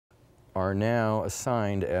are now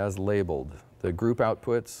assigned as labeled. The group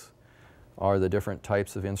outputs are the different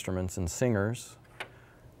types of instruments and singers.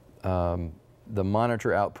 The monitor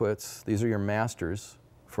outputs, these are your masters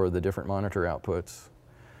for the different monitor outputs.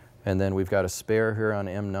 And then we've got a spare here on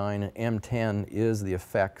M9. M10 is the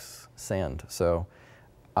effects send. So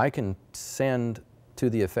I can send to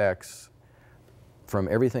the effects from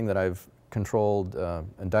everything that I've controlled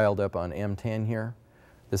and dialed up on M10 here.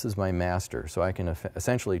 This is my master, so I can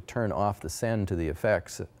essentially turn off the send to the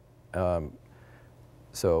effects.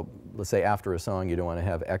 So let's say after a song you don't want to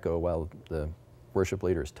have echo while the worship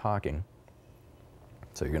leader is talking.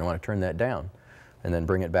 So you're going to want to turn that down and then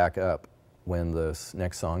bring it back up when the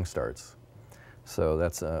next song starts. So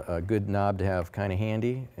that's a good knob to have kind of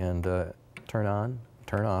handy and turn on,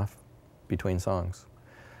 turn off between songs.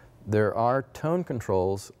 There are tone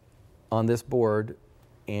controls on this board,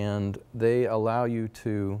 and they allow you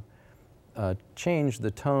to change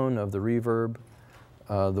the tone of the reverb.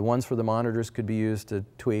 The ones for the monitors could be used to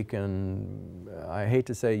tweak, and I hate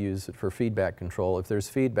to say use it for feedback control. If there's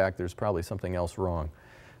feedback, there's probably something else wrong.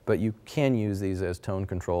 But you can use these as tone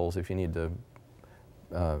controls. If you need to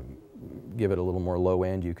give it a little more low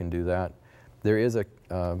end, you can do that. There is a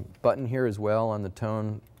button here as well on the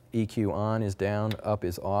tone. EQ on is down, up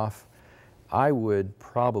is off. I would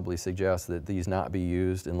probably suggest that these not be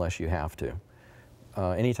used unless you have to.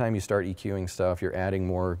 Anytime you start EQing stuff, you're adding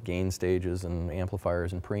more gain stages and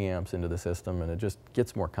amplifiers and preamps into the system, and it just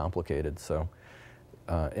gets more complicated. So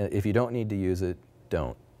if you don't need to use it,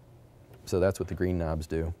 don't. So that's what the green knobs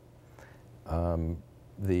do.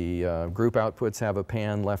 The group outputs have a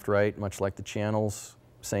pan left-right, much like the channels.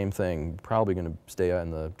 Same thing, probably going to stay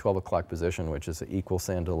in the 12 o'clock position, which is an equal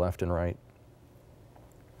send to left and right.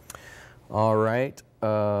 All right,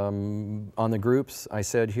 on the groups, I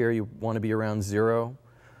said here you want to be around 0.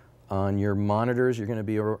 On your monitors, you're going to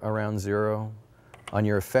be around 0. On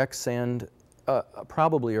your effects send,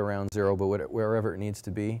 probably around 0, but wherever it needs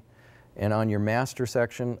to be. And on your master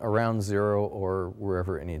section, around 0 or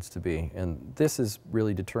wherever it needs to be. And this is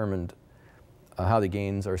really determined how the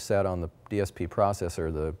gains are set on the DSP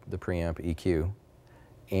processor, the preamp EQ,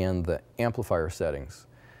 and the amplifier settings.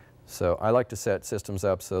 So I like to set systems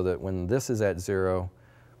up so that when this is at 0,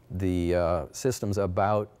 the system's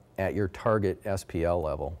about at your target SPL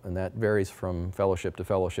level. And that varies from fellowship to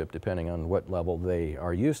fellowship depending on what level they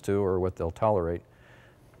are used to or what they'll tolerate.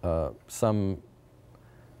 Some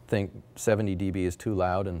think 70 dB is too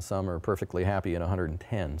loud, and some are perfectly happy at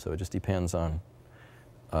 110. So it just depends on,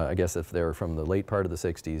 I guess if they're from the late part of the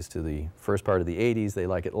 60s to the first part of the 80s, they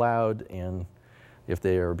like it loud, and if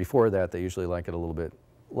they are before that, they usually like it a little bit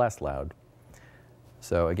less loud.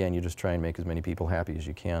 So again, you just try and make as many people happy as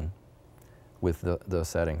you can with the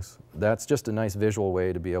settings. That's just a nice visual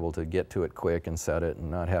way to be able to get to it quick and set it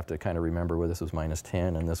and not have to kind of remember where this was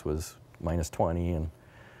 -10 and this was -20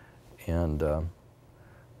 and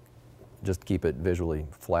just keep it visually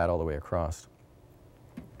flat all the way across.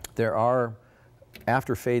 There are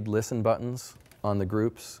after fade listen buttons on the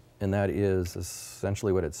groups, and that is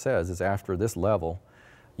essentially what it says is after this level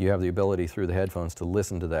you have the ability through the headphones to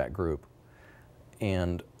listen to that group.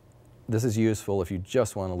 And this is useful if you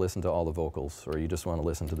just want to listen to all the vocals, or you just want to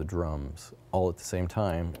listen to the drums all at the same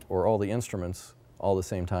time, or all the instruments all at the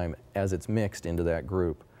same time as it's mixed into that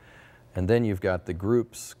group. And then you've got the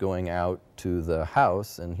groups going out to the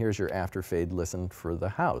house, and here's your after fade listen for the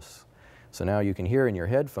house. So now you can hear in your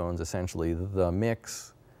headphones essentially the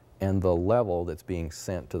mix and the level that's being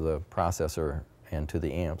sent to the processor and to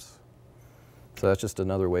the amps. So that's just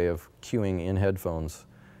another way of cueing in headphones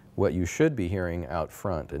what you should be hearing out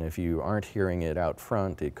front. And if you aren't hearing it out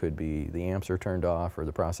front, it could be the amps are turned off or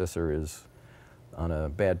the processor is on a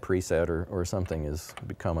bad preset or something has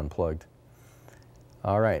become unplugged.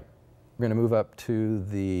 All right. We're going to move up to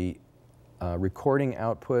the recording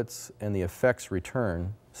outputs and the effects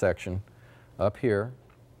return section up here.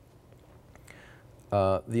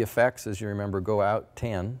 The effects, as you remember, go out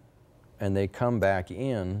 10, and they come back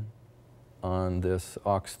in on this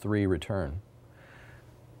aux3 return.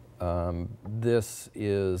 This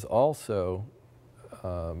is also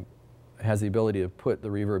has the ability to put the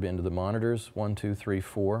reverb into the monitors, 1, 2, 3,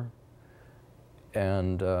 4,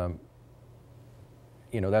 and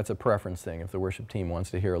you know, that's a preference thing. If the worship team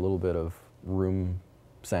wants to hear a little bit of room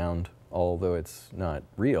sound, although it's not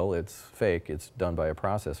real, it's fake, it's done by a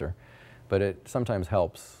processor. But it sometimes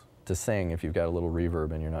helps to sing if you've got a little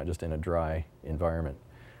reverb and you're not just in a dry environment.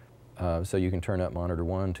 So you can turn up monitor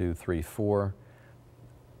 1, 2, 3, 4.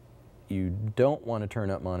 You don't want to turn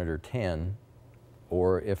up monitor 10,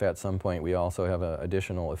 or if at some point we also have an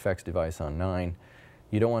additional effects device on 9,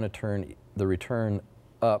 you don't want to turn the return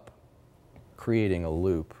up creating a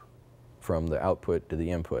loop from the output to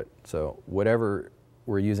the input. So whatever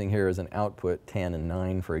we're using here as an output, 10 and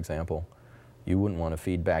 9, for example, you wouldn't want to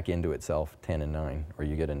feed back into itself 10 and 9, or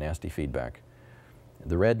you get a nasty feedback.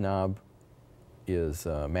 The red knob is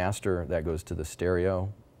master. That goes to the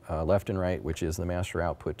stereo, left and right, which is the master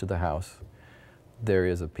output to the house. There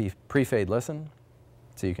is a pre-fade listen,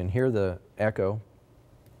 so you can hear the echo,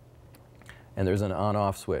 and there's an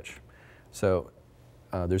on-off switch. So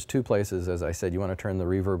there's two places, as I said, you want to turn the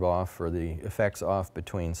reverb off or the effects off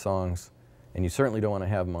between songs, and you certainly don't want to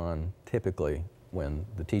have them on typically when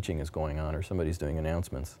the teaching is going on or somebody's doing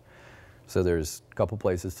announcements. So there's a couple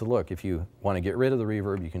places to look. If you want to get rid of the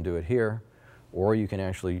reverb, you can do it here, or you can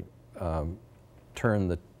actually turn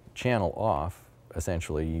the channel off.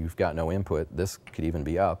 Essentially, you've got no input. This could even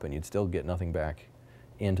be up, and you'd still get nothing back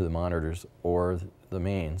into the monitors or the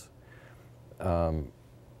mains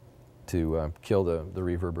to kill the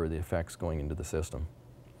reverb or the effects going into the system.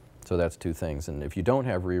 So that's two things. And if you don't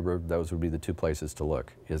have reverb, those would be the two places to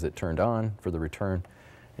look. Is it turned on for the return,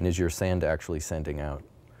 and is your send actually sending out?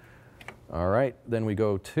 All right, then we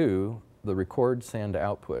go to the record send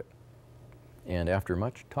output. And after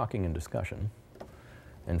much talking and discussion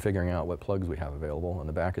and figuring out what plugs we have available on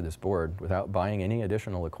the back of this board without buying any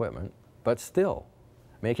additional equipment, but still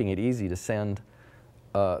making it easy to send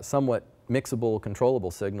a somewhat mixable,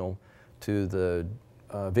 controllable signal to the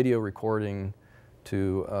video recording,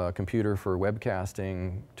 to a computer for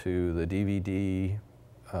webcasting, to the DVD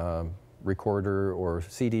recorder or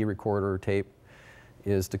CD recorder tape,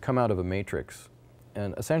 is to come out of a matrix.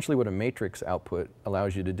 And essentially what a matrix output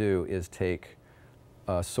allows you to do is take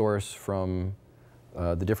a source from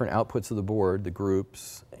the different outputs of the board, the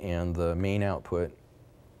groups, and the main output,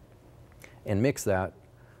 and mix that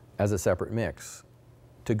as a separate mix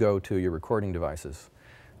to go to your recording devices.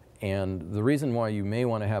 And the reason why you may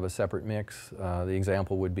want to have a separate mix, the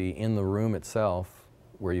example would be in the room itself,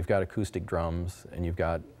 where you've got acoustic drums and you've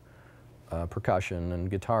got percussion and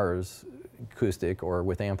guitars, acoustic or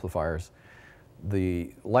with amplifiers.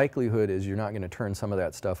 The likelihood is you're not going to turn some of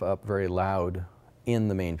that stuff up very loud in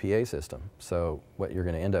the main PA system. So what you're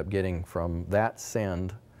going to end up getting from that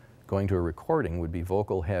send going to a recording would be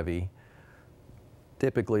vocal heavy,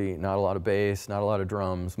 typically not a lot of bass, not a lot of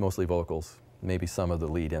drums, mostly vocals, maybe some of the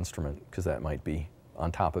lead instrument, because that might be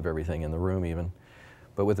on top of everything in the room even.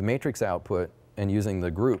 But with the matrix output and using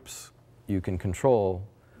the groups, you can control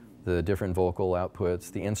the different vocal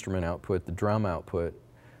outputs, the instrument output, the drum output,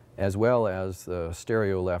 as well as the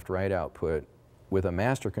stereo left-right output with a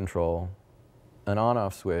master control, an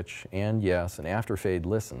on-off switch, and yes, an after-fade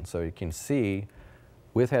listen. So you can see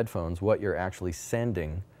with headphones what you're actually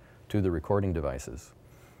sending to the recording devices.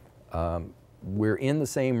 We're in the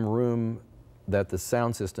same room that the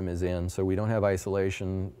sound system is in, so we don't have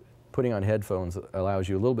isolation. Putting on headphones allows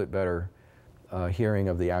you a little bit better hearing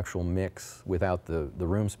of the actual mix without the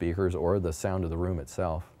room speakers or the sound of the room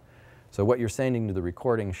itself. So what you're sending to the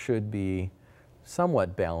recording should be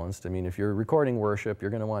somewhat balanced. I mean, if you're recording worship,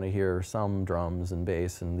 you're going to want to hear some drums and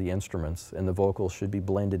bass and the instruments, and the vocals should be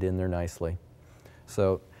blended in there nicely.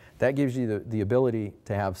 So that gives you the ability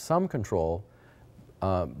to have some control,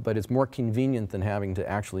 but it's more convenient than having to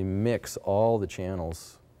actually mix all the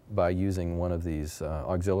channels by using one of these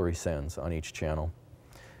auxiliary sends on each channel,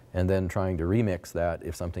 and then trying to remix that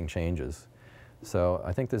if something changes. So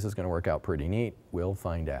I think this is going to work out pretty neat. We'll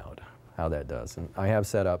find out how that does. And I have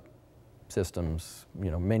set up systems,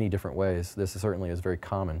 many different ways. This certainly is very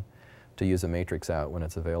common to use a matrix out when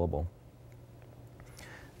it's available.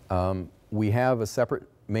 We have a separate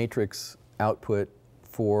matrix output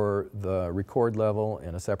for the record level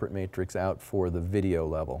and a separate matrix out for the video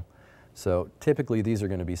level. So typically these are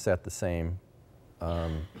going to be set the same,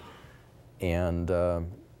 and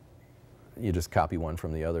you just copy one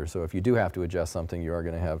from the other. So if you do have to adjust something, you are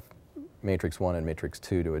going to have matrix 1 and matrix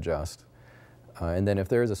 2 to adjust. And then if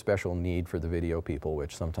there is a special need for the video people,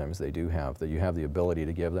 which sometimes they do have, that you have the ability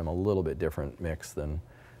to give them a little bit different mix than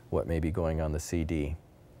what may be going on the CD.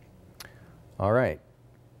 All right,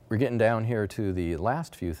 we're getting down here to the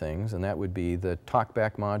last few things, and that would be the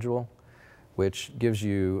TalkBack module, which gives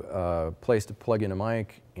you a place to plug in a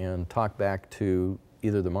mic and talk back to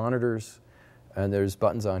either the monitors, and there's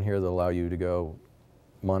buttons on here that allow you to go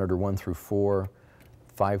monitor 1 through 4,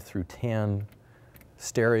 5 through 10,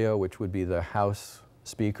 stereo, which would be the house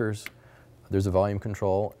speakers. There's a volume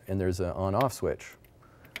control, and there's an on-off switch.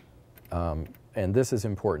 And this is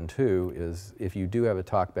important too, is if you do have a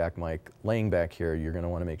TalkBack mic laying back here, you're going to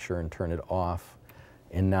want to make sure and turn it off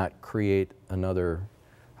and not create another,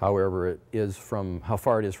 however it is from, how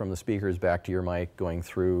far it is from the speakers back to your mic, going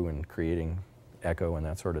through and creating echo and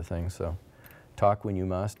that sort of thing. So talk when you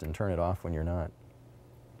must and turn it off when you're not.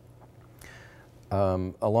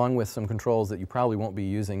 Along with some controls that you probably won't be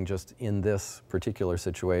using just in this particular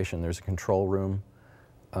situation, there's a control room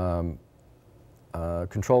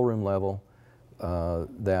level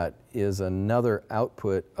that is another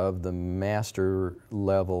output of the master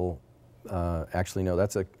level. Actually, no,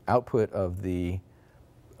 that's an output of the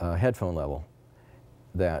headphone level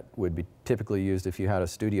that would be typically used if you had a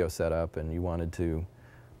studio set up and you wanted to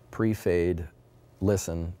pre-fade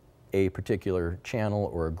listen a particular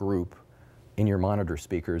channel or a group in your monitor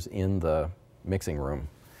speakers in the mixing room,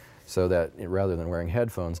 so that rather than wearing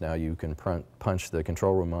headphones now you can punch the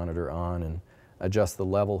control room monitor on and adjust the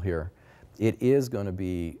level here. It is going to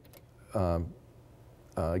be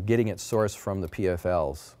getting its source from the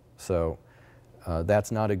PFLs, so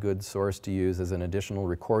that's not a good source to use as an additional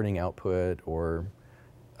recording output or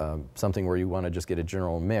something where you want to just get a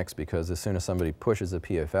general mix, because as soon as somebody pushes a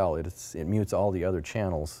PFL, it mutes all the other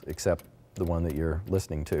channels except the one that you're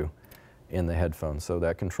listening to in the headphones. So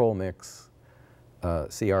that control mix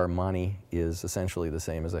CR Mani is essentially the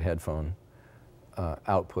same as a headphone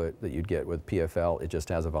output that you'd get with PFL. It just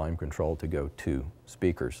has a volume control to go to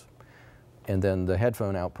speakers. And then the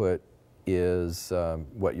headphone output is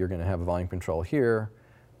what you're going to have a volume control here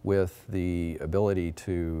with the ability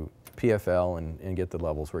to PFL and get the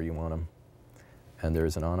levels where you want them. And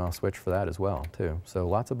there's an on-off switch for that as well, too. So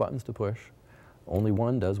lots of buttons to push. Only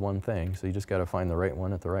one does one thing, so you just got to find the right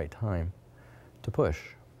one at the right time to push.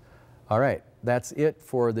 All right, that's it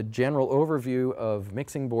for the general overview of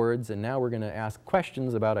mixing boards, and now we're going to ask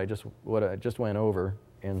questions about what I just went over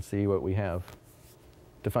and see what we have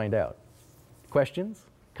to find out. Questions?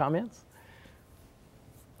 Comments?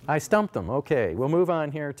 I stumped them. Okay, we'll move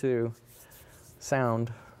on here to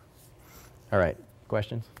sound. All right,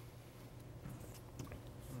 questions?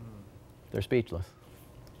 They're speechless.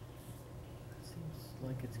 Seems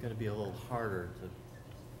like it's going to be a little harder to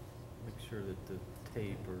make sure that the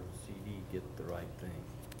tape or CD get the right thing.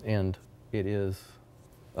 And it is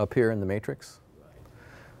up here in the matrix? Right.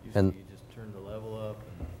 Usually you just turn the level up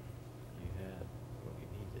and you had what you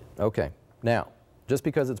needed. Okay. Now, just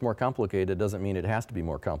because it's more complicated doesn't mean it has to be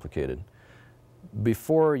more complicated.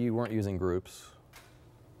 Before you weren't using groups.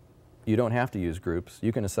 You don't have to use groups.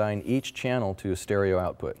 You can assign each channel to a stereo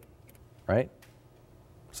output, right?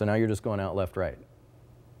 So now you're just going out left-right,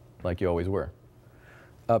 like you always were.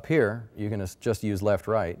 Up here, you can just use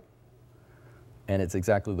left-right, and it's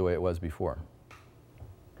exactly the way it was before.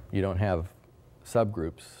 You don't have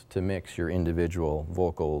subgroups to mix your individual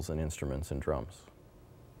vocals and instruments and drums.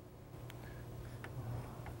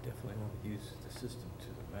 Definitely want to use the system to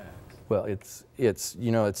the max. Well,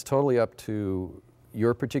 it's totally up to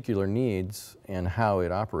your particular needs and how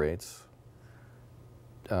it operates.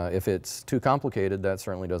 If it's too complicated, that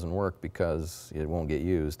certainly doesn't work because it won't get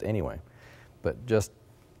used anyway. But just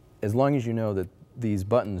as long as you know that these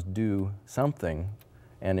buttons do something,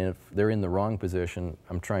 and if they're in the wrong position,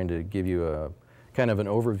 I'm trying to give you a kind of an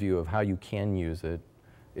overview of how you can use it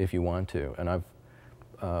if you want to. And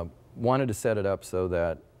I've wanted to set it up so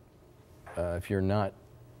that if you're not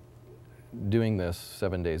doing this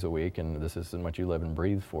 7 days a week and this isn't what you live and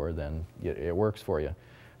breathe for, then it works for you.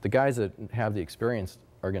 The guys that have the experience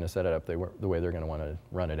are going to set it up the way they're going to want to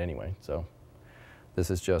run it anyway. So this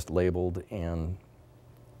is just labeled and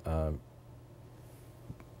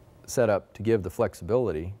set up to give the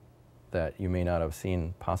flexibility that you may not have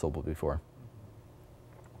seen possible before.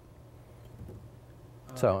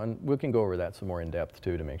 So, and we can go over that some more in depth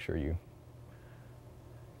too to make sure you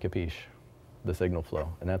capiche the signal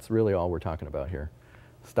flow. And that's really all we're talking about here.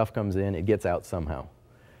 Stuff comes in, it gets out somehow.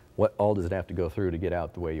 What all does it have to go through to get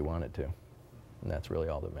out the way you want it to? And that's really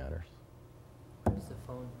all that matters. Where does the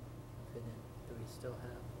phone fit in? Do we still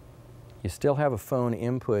have? You still have a phone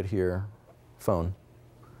input here, phone,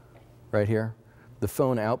 right here. The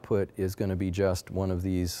phone output is going to be just one of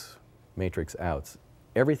these matrix outs.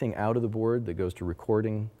 Everything out of the board that goes to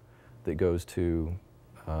recording, that goes to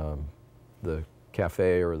the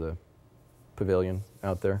cafe or the pavilion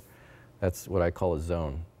out there, that's what I call a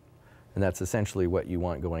zone. And that's essentially what you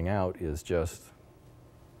want going out is just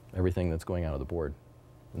everything that's going out of the board.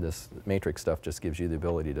 And this matrix stuff just gives you the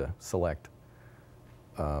ability to select,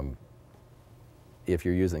 if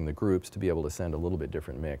you're using the groups, to be able to send a little bit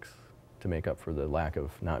different mix to make up for the lack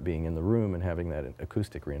of not being in the room and having that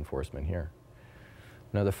acoustic reinforcement here.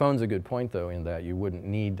 Now the phone's a good point though in that you wouldn't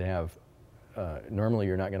need to have, normally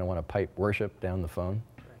you're not going to want to pipe worship down the phone.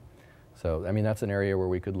 So, I mean, that's an area where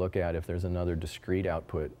we could look at if there's another discrete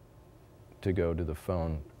output to go to the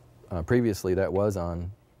phone. Previously, that was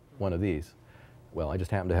on one of these. Well, I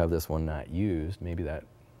just happen to have this one not used. Maybe that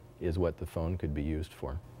is what the phone could be used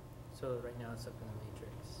for. So right now it's up in the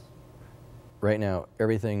matrix. Right now,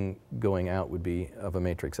 everything going out would be of a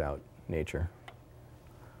matrix out nature.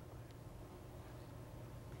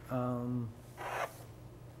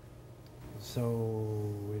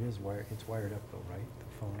 So it is wired. It's wired up though, right?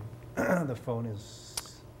 The phone. The phone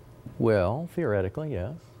is Well, theoretically,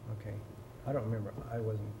 yes. okay. I don't remember. I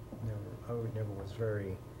never was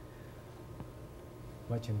very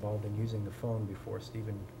much involved in using the phone before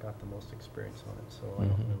Stephen got the most experience on it. So I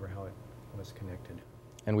don't remember how it was connected.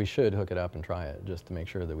 And we should hook it up and try it just to make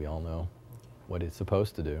sure that we all know what it's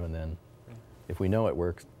supposed to do. And then if we know it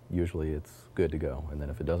works, usually it's good to go. And then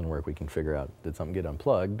if it doesn't work, we can figure out, did something get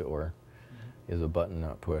unplugged or is a button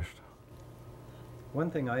not pushed?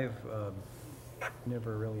 One thing I've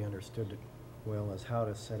never really understood well is how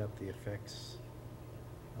to set up the effects.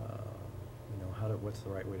 You know, what's the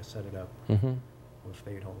right way to set it up? If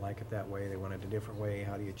they don't like it that way, they want it a different way,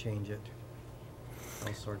 how do you change it?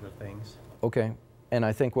 Those sorts of things. Okay. And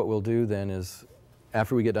I think what we'll do then is,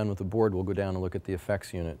 after we get done with the board, we'll go down and look at the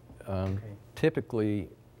effects unit. Typically,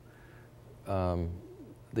 the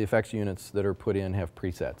effects units that are put in have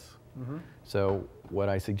presets. So what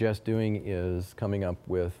I suggest doing is coming up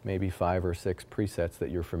with maybe 5 or 6 presets that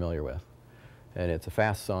you're familiar with. And it's a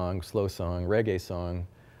fast song, slow song, reggae song,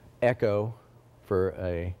 echo for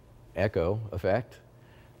a echo effect,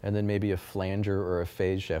 and then maybe a flanger or a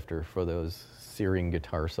phase shifter for those searing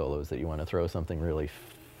guitar solos that you want to throw something really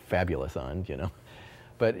fabulous on, you know.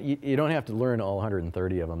 But you don't have to learn all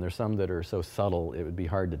 130 of them. There's some that are so subtle it would be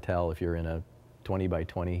hard to tell if you're in a 20 by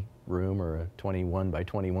 20 room or a 21 by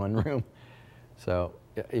 21 room. So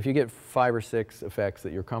if you get 5 or 6 effects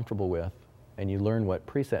that you're comfortable with and you learn what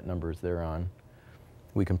preset numbers they're on,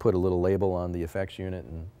 we can put a little label on the effects unit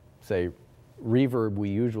and say reverb we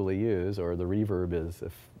usually use, or the reverb is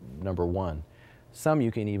number 1. Some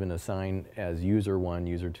you can even assign as user 1,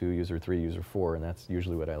 user 2, user 3, user 4, and that's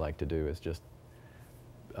usually what I like to do, is just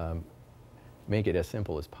make it as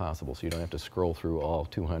simple as possible so you don't have to scroll through all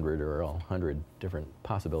 200 or all 100 different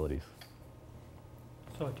possibilities.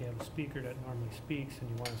 So if you have a speaker that normally speaks and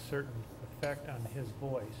you want a certain effect on his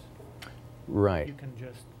voice, Right. you can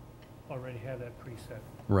just already have that preset.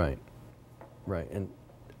 Right, right. And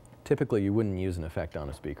typically you wouldn't use an effect on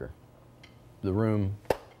a speaker. The room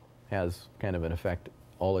has kind of an effect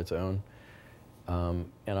all its own. And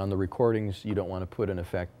on the recordings, you don't want to put an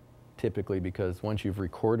effect typically, because once you've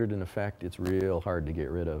recorded an effect, it's real hard to get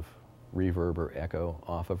rid of reverb or echo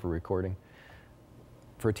off of a recording.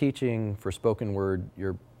 For teaching, for spoken word,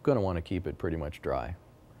 you're going to want to keep it pretty much dry.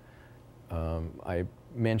 I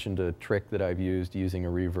mentioned a trick that I've used using a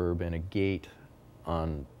reverb and a gate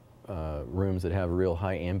on rooms that have real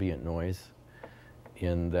high ambient noise,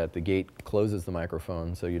 in that the gate closes the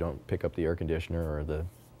microphone so you don't pick up the air conditioner or the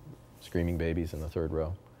screaming babies in the 3rd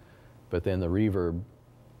row. But then the reverb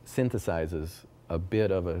synthesizes a bit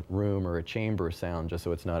of a room or a chamber sound, just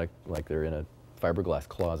so it's not like they're in a fiberglass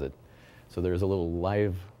closet. So there's a little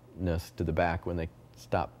liveness to the back when they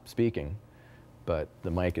stop speaking, but the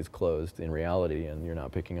mic is closed in reality and you're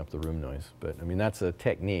not picking up the room noise. But I mean, that's a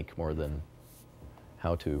technique more than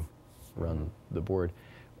how to run the board.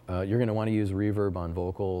 You're going to want to use reverb on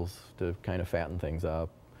vocals to kind of fatten things up.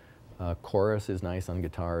 Chorus is nice on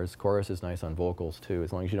guitars. Chorus is nice on vocals too,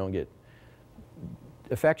 as long as you don't get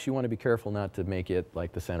effects. You want to be careful not to make it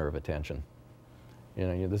like the center of attention. You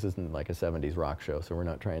know, this isn't like a 70s rock show, so we're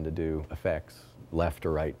not trying to do effects left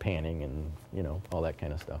or right panning and, you know, all that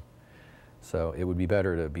kind of stuff. So it would be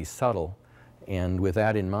better to be subtle. And with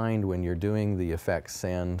that in mind, when you're doing the effects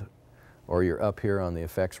send, or you're up here on the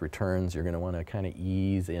effects returns, you're going to want to kind of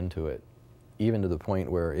ease into it, even to the point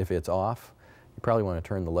where if it's off, you probably want to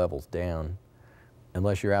turn the levels down,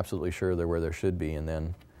 unless you're absolutely sure they're where they should be, and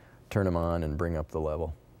then turn them on and bring up the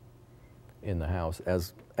level in the house,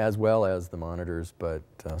 as well as the monitors, but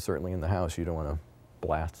certainly in the house you don't want to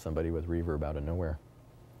blast somebody with reverb out of nowhere.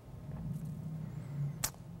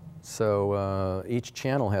 So each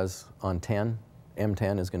channel has, on 10,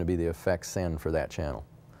 M10 is going to be the effects send for that channel.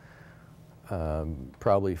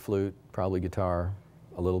 Probably flute, probably guitar,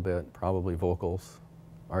 a little bit, probably vocals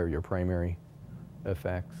are your primary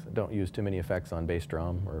effects. Don't use too many effects on bass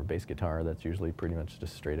drum or bass guitar. That's usually pretty much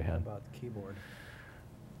just straight ahead. How about the keyboard?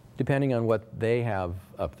 Depending on what they have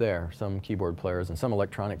up there, some keyboard players and some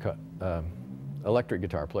electric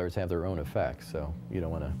guitar players have their own effects, so you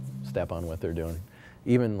don't want to step on what they're doing.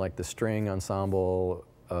 Even like the string ensemble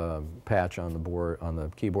patch on the board, on the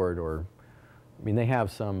keyboard, or I mean, they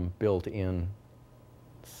have some built-in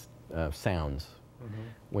sounds.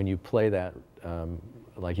 When you play that,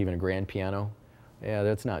 like even a grand piano, Yeah,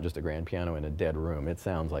 that's not just a grand piano in a dead room. It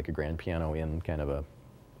sounds like a grand piano in kind of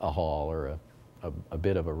a hall or a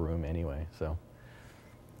bit of a room anyway. So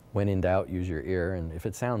when in doubt, use your ear. And if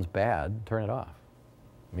it sounds bad, turn it off.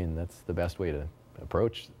 I mean, that's the best way to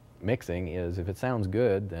approach mixing is if it sounds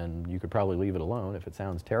good, then you could probably leave it alone. If it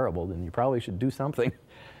sounds terrible, then you probably should do something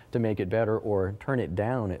to make it better or turn it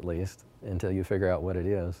down at least until you figure out what it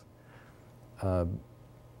is.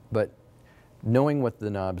 But knowing what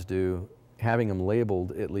the knobs do, having them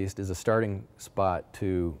labeled at least is a starting spot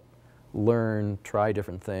to learn, try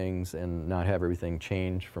different things, and not have everything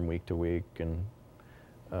change from week to week, and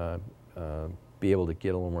be able to get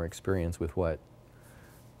a little more experience with what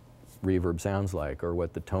reverb sounds like, or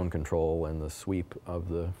what the tone control and the sweep of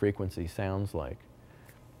the frequency sounds like.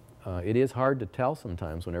 It is hard to tell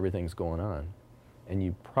sometimes when everything's going on, and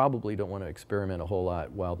you probably don't want to experiment a whole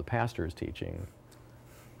lot while the pastor is teaching.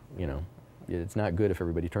 You know, it's not good if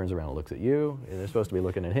everybody turns around and looks at you. They're supposed to be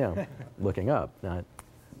looking at him, looking up, not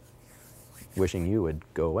wishing you would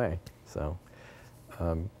go away. So,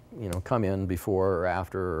 you know, come in before or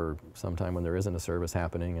after or sometime when there isn't a service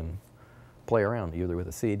happening and play around, either with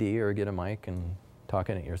a CD or get a mic and talk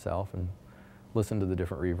in it yourself and listen to the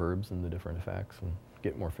different reverbs and the different effects and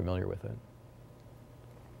get more familiar with it.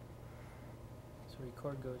 So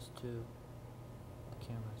record goes to the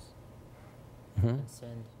cameras, Mm-hmm. and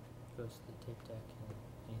send goes to the tape deck and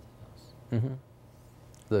anything else. Mm-hmm.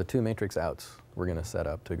 The two matrix outs we're going to set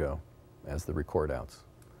up to go as the record outs.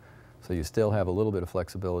 So you still have a little bit of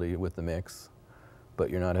flexibility with the mix, but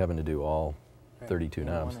you're not having to do all Right. 32 and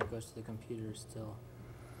knobs. The one that goes to the computer is still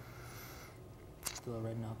a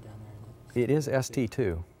red knob down there. It is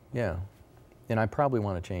ST2, yeah. And I probably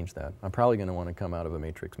want to change that. I'm probably going to want to come out of a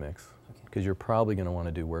matrix mix, Okay. because you're probably going to want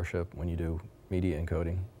to do worship when you do media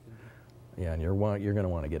encoding. Yeah, and you're going to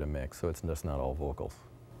want to get a mix, so it's just not all vocals.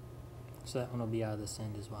 So that one will be out of this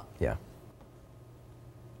end as well. Yeah.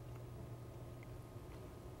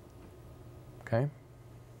 Okay.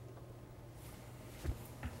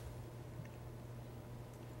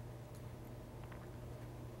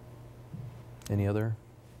 Any other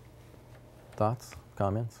thoughts,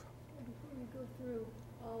 comments? Before you go through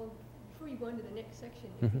before you go into the next section,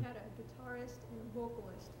 if you Mhm. had a guitarist and a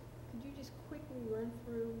vocalist, could you just quickly run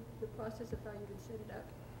through the process of how you would set it up?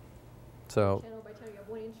 So, Channel by channel, you have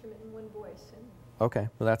one instrument and one voice. And okay,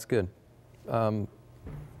 well that's good. When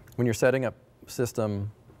you're setting up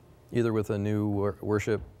system, either with a new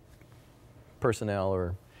worship personnel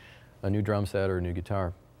or a new drum set or a new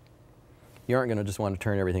guitar, you aren't going to just want to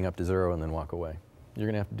turn everything up to 0 and then walk away. You're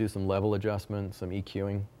going to have to do some level adjustment, some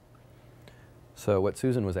EQing. So what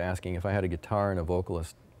Susan was asking, if I had a guitar and a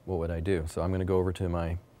vocalist, what would I do? So I'm going to go over to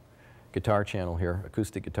my guitar channel here.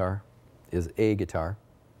 Acoustic guitar is a guitar.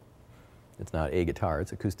 It's not a guitar,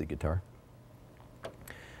 it's acoustic guitar.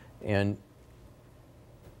 And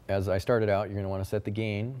as I started out, you're going to want to set the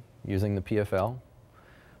gain using the PFL.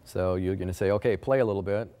 So you're going to say, okay, play a little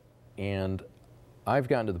bit. And I've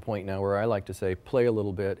gotten to the point now where I like to say, play a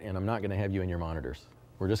little bit, and I'm not going to have you in your monitors.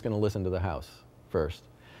 We're just going to listen to the house first.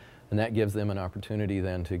 And that gives them an opportunity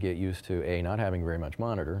then to get used to, A, not having very much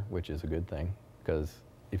monitor, which is a good thing, because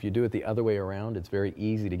if you do it the other way around, it's very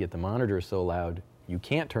easy to get the monitors so loud you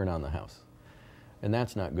can't turn on the house. And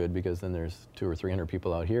that's not good, because then there's 200 or 300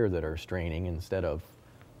 people out here that are straining instead of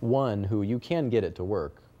one who you can get it to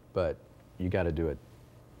work, but you got to do it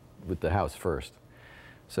with the house first.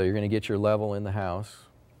 So you're going to get your level in the house,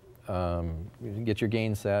 you get your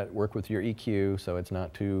gain set, work with your EQ so it's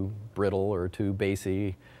not too brittle or too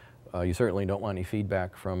bassy. You certainly don't want any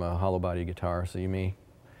feedback from a hollow body guitar, so you may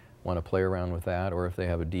want to play around with that, or if they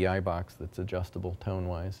have a DI box that's adjustable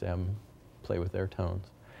tone-wise, to have them play with their tones.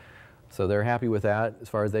 So they're happy with that as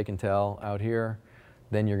far as they can tell out here.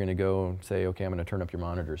 Then you're going to go and say, okay, I'm going to turn up your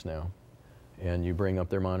monitors now. And you bring up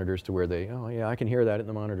their monitors to where they, oh yeah, I can hear that in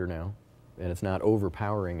the monitor now. And it's not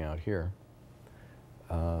overpowering out here.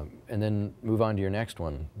 And then move on to your next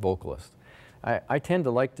one, vocalist. I tend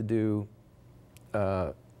to like to do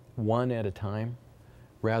one at a time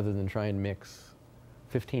rather than try and mix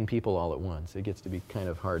 15 people all at once. It gets to be kind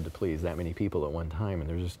of hard to please that many people at one time, and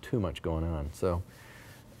there's just too much going on. So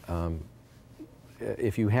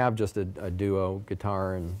if you have just a duo,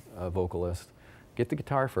 guitar and a vocalist, get the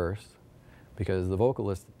guitar first, because the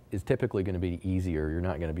vocalist is typically going to be easier. You're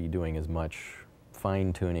not going to be doing as much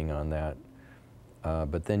fine-tuning on that.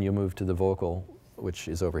 But then you'll move to the vocal, which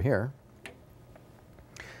is over here.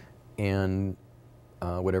 And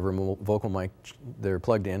whatever vocal mic they're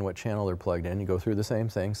plugged in, what channel they're plugged in, you go through the same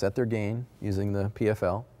thing, set their gain using the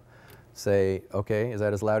PFL, say, okay, is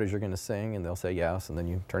that as loud as you're going to sing? And they'll say yes, and then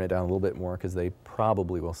you turn it down a little bit more because they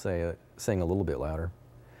probably will sing a little bit louder.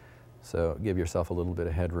 So give yourself a little bit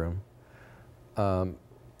of headroom.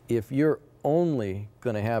 If you're only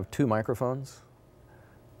going to have 2 microphones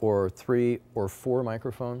or 3 or 4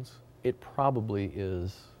 microphones, it probably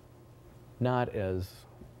is not as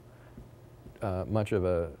much of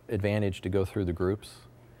an advantage to go through the groups.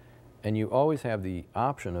 And you always have the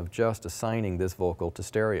option of just assigning this vocal to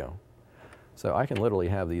stereo. So I can literally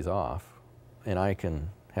have these off, and I can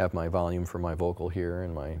have my volume for my vocal here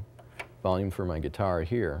and my volume for my guitar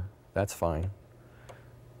here. That's fine.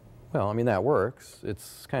 Well, I mean, that works.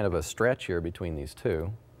 It's kind of a stretch here between these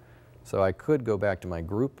two. So I could go back to my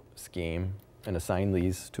group scheme and assign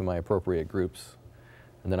these to my appropriate groups,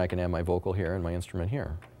 and then I can have my vocal here and my instrument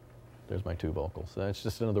here. There's my 2 vocals. So that's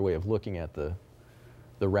just another way of looking at the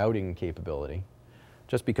routing capability.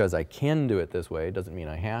 Just because I can do it this way doesn't mean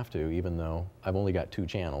I have to, even though I've only got 2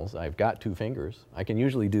 channels. I've got 2 fingers. I can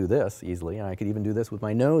usually do this easily, and I could even do this with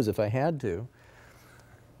my nose if I had to.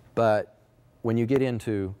 But when you get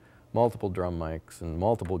into multiple drum mics and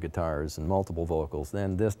multiple guitars and multiple vocals,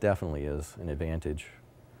 then this definitely is an advantage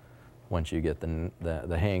once you get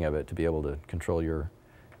the hang of it to be able to control your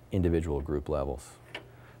individual group levels.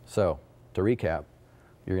 So, to recap,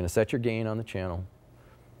 you're going to set your gain on the channel,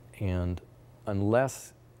 and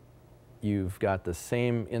unless you've got the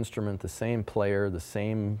same instrument, the same player, the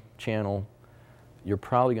same channel, you're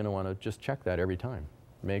probably going to want to just check that every time.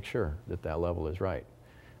 Make sure that that level is right.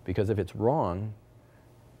 Because if it's wrong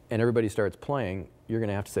and everybody starts playing, you're going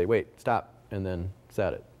to have to say, wait, stop, and then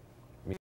set it.